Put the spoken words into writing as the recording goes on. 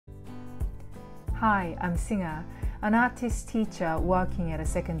Hi, I'm Singer, an artist teacher working at a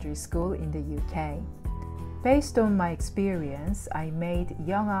secondary school in the UK. Based on my experience, I made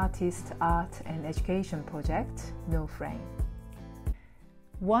Young Artist Art and Education project, NoFrame.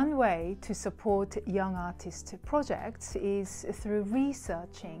 One way to support young artist projects is through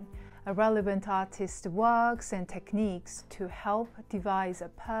researching relevant artist works and techniques to help devise a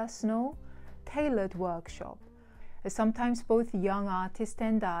personal, tailored workshop. Sometimes both young artists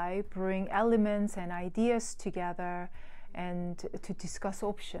and I bring elements and ideas together and to discuss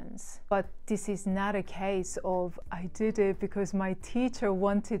options. But this is not a case of I did it because my teacher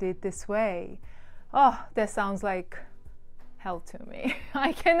wanted it this way. Oh, that sounds like hell to me.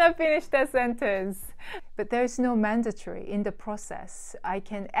 I cannot finish that sentence. But there's no mandatory in the process. I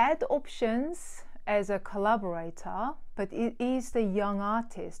can add options as a collaborator, but it is the young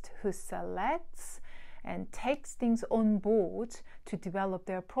artist who selects and takes things on board to develop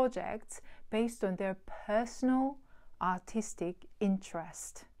their projects based on their personal artistic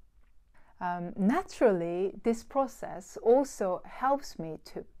interest. Naturally, this process also helps me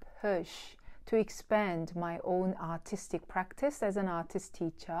to push, to expand my own artistic practice as an artist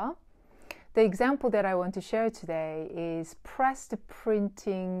teacher. The example that I want to share today is pressed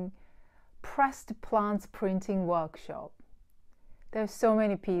plants printing workshop. There's so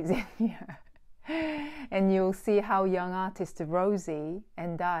many P's in here. And you'll see how young artist Rosie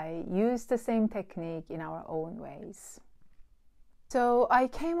and I use the same technique in our own ways. So I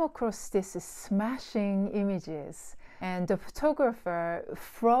came across these smashing images, and the photographer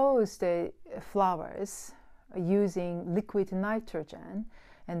froze the flowers using liquid nitrogen,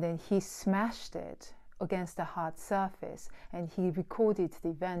 and then he smashed it against a hard surface, and he recorded the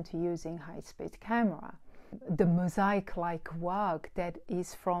event using high-speed camera. The mosaic-like work that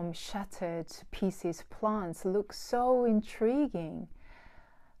is from shattered pieces plants looks so intriguing.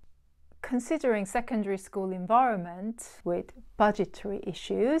 Considering secondary school environment with budgetary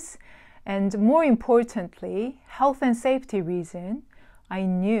issues and more importantly health and safety reason, I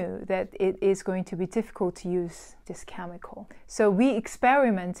knew that it is going to be difficult to use this chemical. So we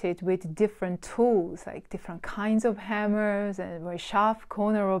experimented with different tools, like different kinds of hammers and a very sharp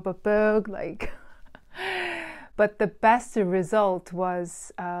corner of a book, but the best result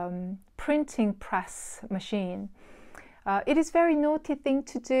was printing press machine. It is very naughty thing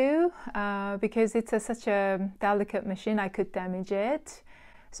to do because it's such a delicate machine, I could damage it.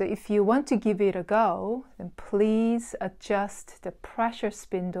 So if you want to give it a go, then please adjust the pressure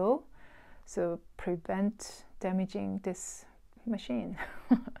spindle so prevent damaging this machine.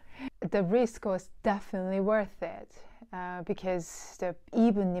 The risk was definitely worth it. Because the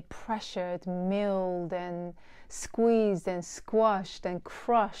evenly pressured, milled and squeezed and squashed and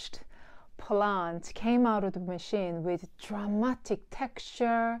crushed plant came out of the machine with dramatic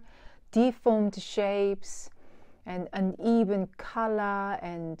texture, deformed shapes, and uneven color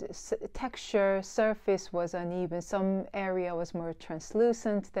and texture. Surface was uneven. Some area was more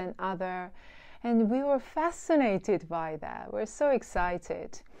translucent than other. And we were fascinated by that. We're so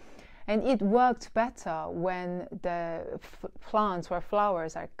excited. And it worked better when the plants or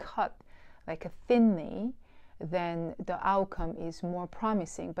flowers are cut like thinly, then the outcome is more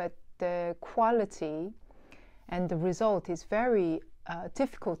promising. But the quality and the result is very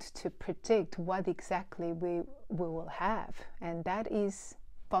difficult to predict what exactly we will have. And that is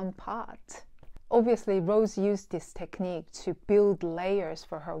fun part. Obviously, Rose used this technique to build layers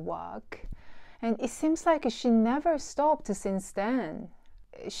for her work. And it seems like she never stopped since then.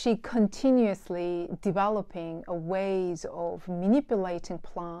 She continuously developing ways of manipulating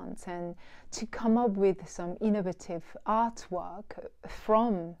plants and to come up with some innovative artwork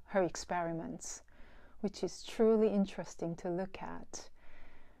from her experiments, which is truly interesting to look at.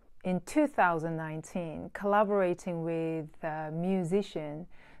 In 2019, collaborating with a musician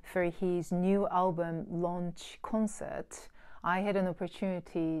for his new album launch concert, I had an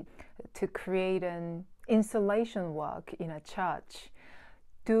opportunity to create an installation work in a church.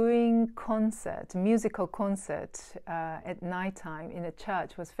 Doing musical concert at nighttime in a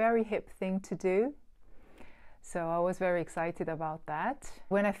church was a very hip thing to do. So I was very excited about that.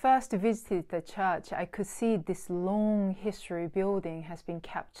 When I first visited the church, I could see this long history building has been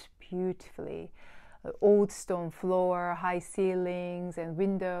kept beautifully. Old stone floor, high ceilings, and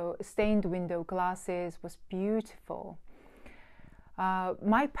stained window glasses was beautiful.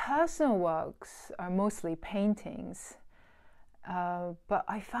 My personal works are mostly paintings. But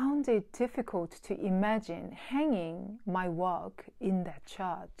I found it difficult to imagine hanging my work in that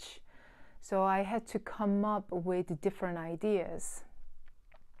church. So I had to come up with different ideas.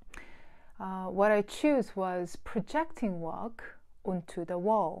 What I chose was projecting work onto the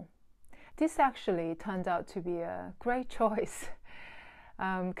wall. this actually turned out to be a great choice,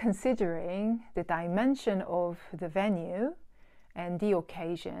 considering the dimension of the venue and the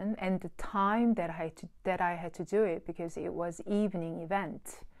occasion and the time that I had to do it, because it was evening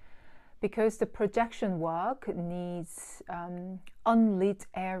event. Because the projection work needs unlit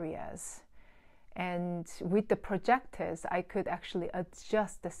areas, and with the projectors I could actually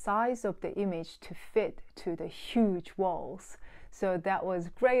adjust the size of the image to fit to the huge walls. So that was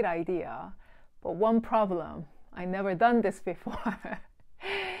a great idea, but one problem: I never done this before.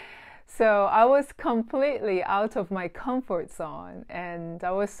 So I was completely out of my comfort zone and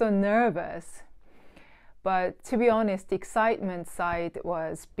I was so nervous. But to be honest, the excitement side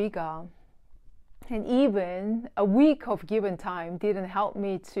was bigger. And even a week of given time didn't help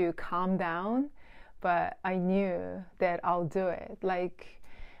me to calm down, but I knew that I'll do it. Like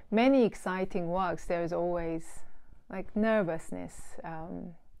many exciting works, there's always like nervousness.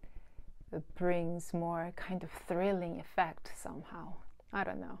 It brings more kind of thrilling effect somehow. I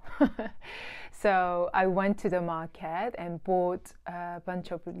don't know. So I went to the market and bought a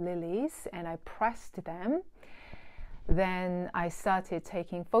bunch of lilies and I pressed them. Then I started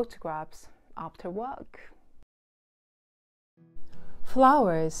taking photographs after work.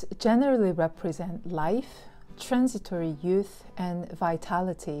 Flowers generally represent life, transitory youth, and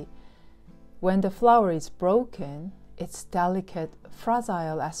vitality. When the flower is broken, its delicate,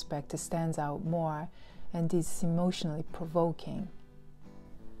 fragile aspect stands out more and is emotionally provoking.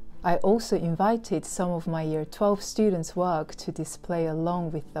 I also invited some of my Year 12 students' work to display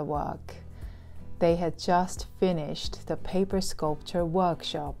along with the work. They had just finished the paper sculpture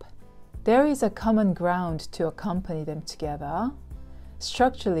workshop. There is a common ground to accompany them together.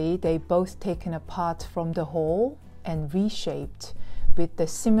 Structurally, they both taken apart from the whole and reshaped with the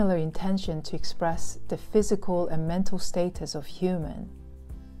similar intention to express the physical and mental status of human.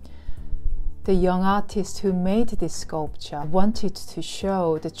 The young artist who made this sculpture wanted to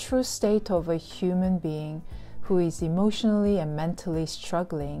show the true state of a human being who is emotionally and mentally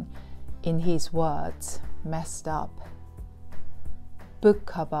struggling, in his words, messed up. Book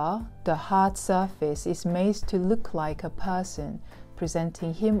cover, the hard surface is made to look like a person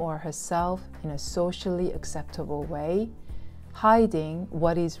presenting him or herself in a socially acceptable way, hiding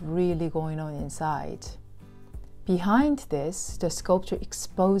what is really going on inside. Behind this, the sculpture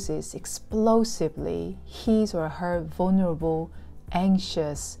exposes explosively his or her vulnerable,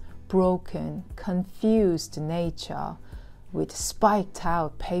 anxious, broken, confused nature with spiked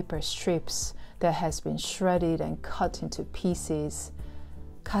out paper strips that has been shredded and cut into pieces,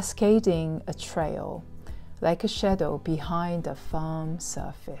 cascading a trail like a shadow behind a firm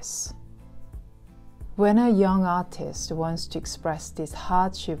surface. When a young artist wants to express this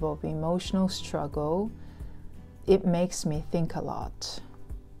hardship of emotional struggle, it makes me think a lot.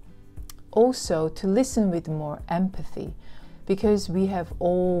 Also, to listen with more empathy, because we have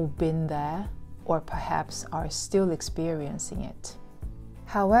all been there, or perhaps are still experiencing it.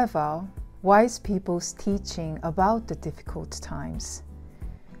 However, wise people's teaching about the difficult times,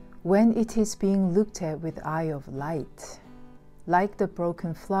 when it is being looked at with eye of light, like the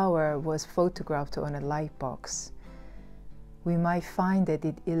broken flower was photographed on a light box, we might find that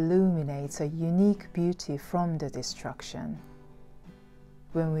it illuminates a unique beauty from the destruction.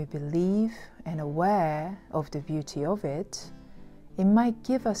 When we believe and aware of the beauty of it, it might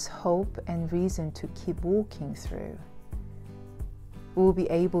give us hope and reason to keep walking through. We'll be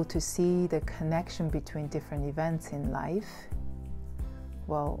able to see the connection between different events in life.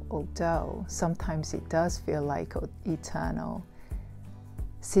 Well, although sometimes it does feel like eternal,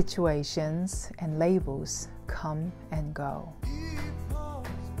 situations and labels come and go.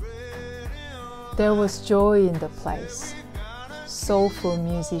 There was joy in the place, soulful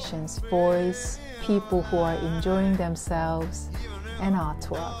musicians' voice, people who are enjoying themselves, and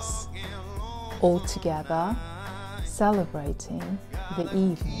artworks, all together celebrating the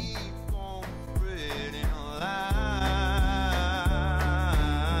evening.